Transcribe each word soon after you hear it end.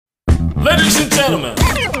Ladies and gentlemen.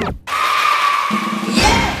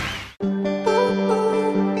 Yeah.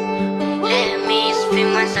 Lemis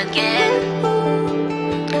VIM once again.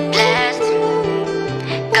 Blessed.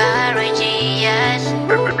 Courageous.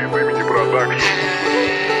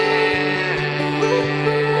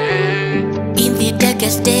 In the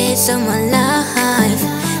darkest days of my life,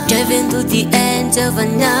 driving to the end of a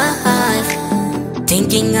night,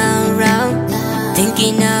 thinking around.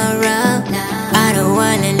 I don't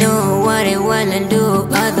wanna know what I wanna do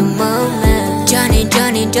at the moment.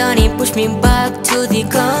 Johnny, push me back to the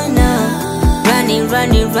corner. Running,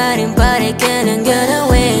 but I can't get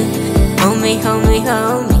away. Hold me.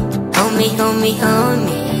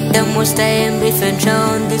 The most I am if I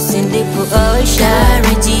drown this in the ocean.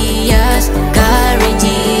 Courageous,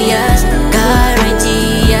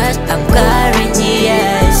 I'm courageous.